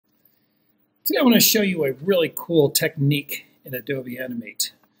Today I want to show you a really cool technique in Adobe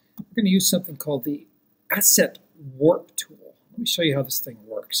Animate. We're going to use something called the Asset Warp tool. Let me show you how this thing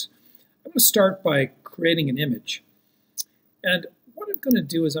works. I'm going to start by creating an image. And what I'm going to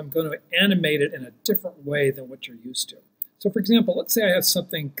do is I'm going to animate it in a different way than what you're used to. So for example, let's say I have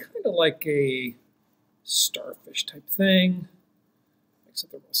something kind of like a starfish type thing, like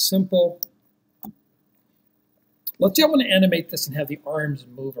something real simple. Let's say I want to animate this and have the arms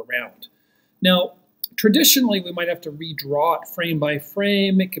move around. Now, traditionally, we might have to redraw it frame by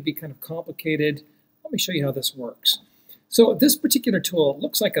frame. It could be kind of complicated. Let me show you how this works. So this particular tool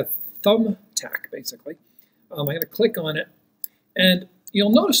looks like a thumbtack, basically. I'm going to click on it. And you'll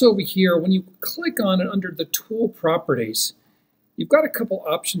notice over here, when you click on it under the tool properties, you've got a couple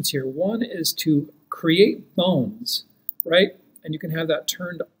options here. One is to create bones, right? And you can have that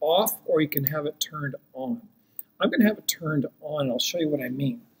turned off or you can have it turned on. I'm going to have it turned on, and I'll show you what I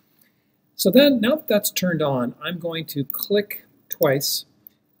mean. So then, now that that's turned on, I'm going to click twice,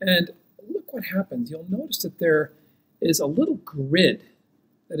 and look what happens. You'll notice that there is a little grid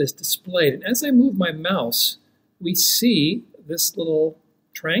that is displayed. And as I move my mouse, we see this little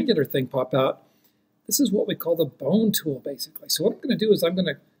triangular thing pop out. This is what we call the bone tool, basically. So what I'm going to do is I'm going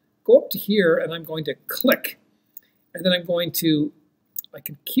to go up to here, and I'm going to click. And then I'm going to, I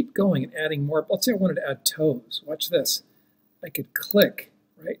can keep going and adding more. Let's say I wanted to add toes. Watch this. I could click,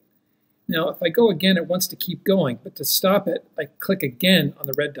 right? Now, if I go again, it wants to keep going, but to stop it, I click again on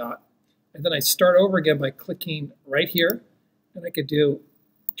the red dot, and then I start over again by clicking right here, and I could do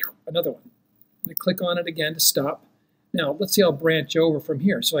another one. And I click on it again to stop. Now, let's see, I'll branch over from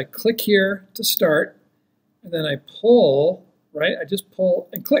here. So I click here to start, and then I pull, right? I just pull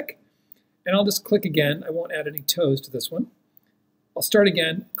and click. And I'll just click again. I won't add any toes to this one. I'll start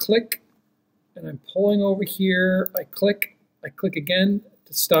again, click, and I'm pulling over here. I click again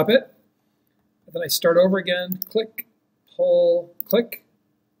to stop it. Then I start over again, click, pull, click,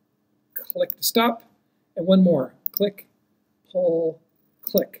 click to stop, and one more, click, pull,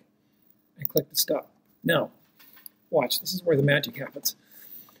 click, and click to stop. Now, watch, this is where the magic happens.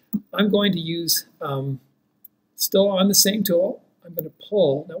 I'm going to use, still on the same tool, I'm going to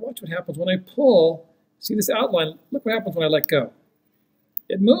pull. Now watch what happens when I pull. See this outline? Look what happens when I let go.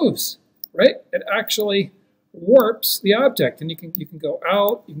 It moves, right? It actually warps the object, and you can go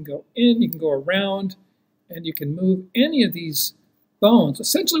out, you can go in, you can go around, and you can move any of these bones.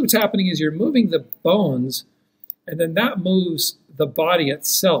 Essentially what's happening is you're moving the bones, and then that moves the body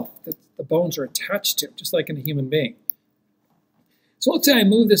itself that the bones are attached to, just like in a human being. So let's say I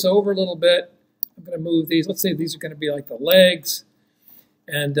move this over a little bit. I'm going to move these. Let's say these are going to be like the legs,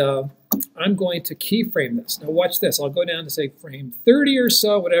 and I'm going to keyframe this. Now watch this. I'll go down to say frame 30 or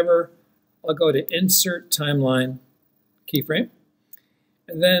so, whatever. I'll go to Insert Timeline, Keyframe.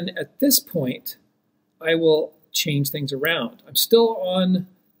 And then at this point, I will change things around. I'm still on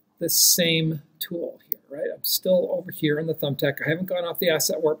the same tool here, right? I'm still over here in the thumbtack. I haven't gone off the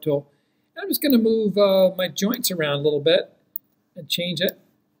Asset Warp tool. And I'm just going to move my joints around a little bit and change it.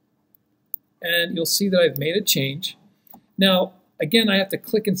 And you'll see that I've made a change. Now, again, I have to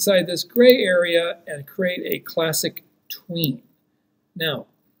click inside this gray area and create a classic tween. Now,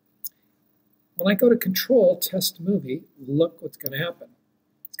 when I go to Control, Test Movie, look what's going to happen.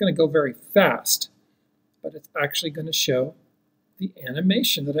 It's going to go very fast, but it's actually going to show the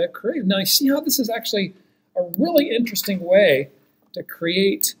animation that I've created. Now, you see how this is actually a really interesting way to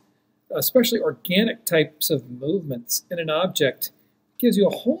create, especially organic types of movements in an object. It gives you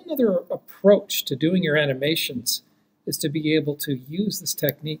a whole other approach to doing your animations, is to be able to use this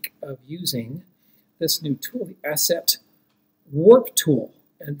technique of using this new tool, the Asset Warp tool.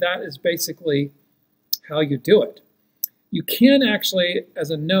 And that is basically how you do it. You can actually, as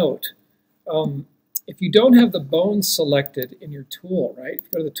a note, if you don't have the bones selected in your tool, right? If you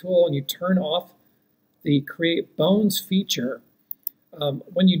go to the tool and you turn off the Create Bones feature,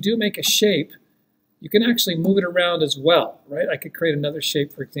 when you do make a shape, you can actually move it around as well, right? I could create another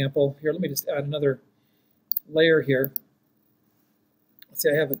shape, for example. Here, let me just add another layer here. Let's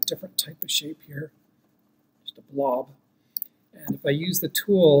say I have a different type of shape here, just a blob. And if I use the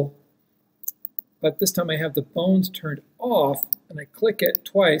tool, but this time I have the bones turned off, and I click it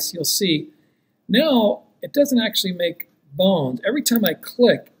twice, you'll see now it doesn't actually make bones. Every time I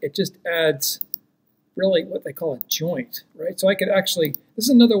click, it just adds really what they call a joint, right? So I could actually, this is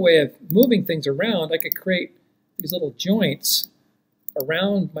another way of moving things around. I could create these little joints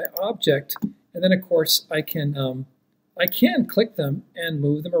around my object, and then of course I can click them and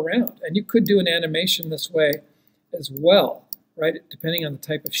move them around. And you could do an animation this way as well, right, depending on the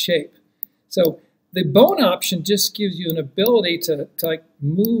type of shape. So The bone option just gives you an ability to like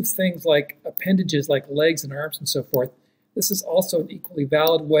move things like appendages like legs and arms and so forth. This is also an equally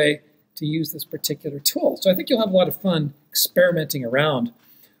valid way to use this particular tool. So I think you'll have a lot of fun experimenting around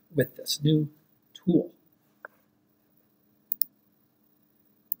with this new tool.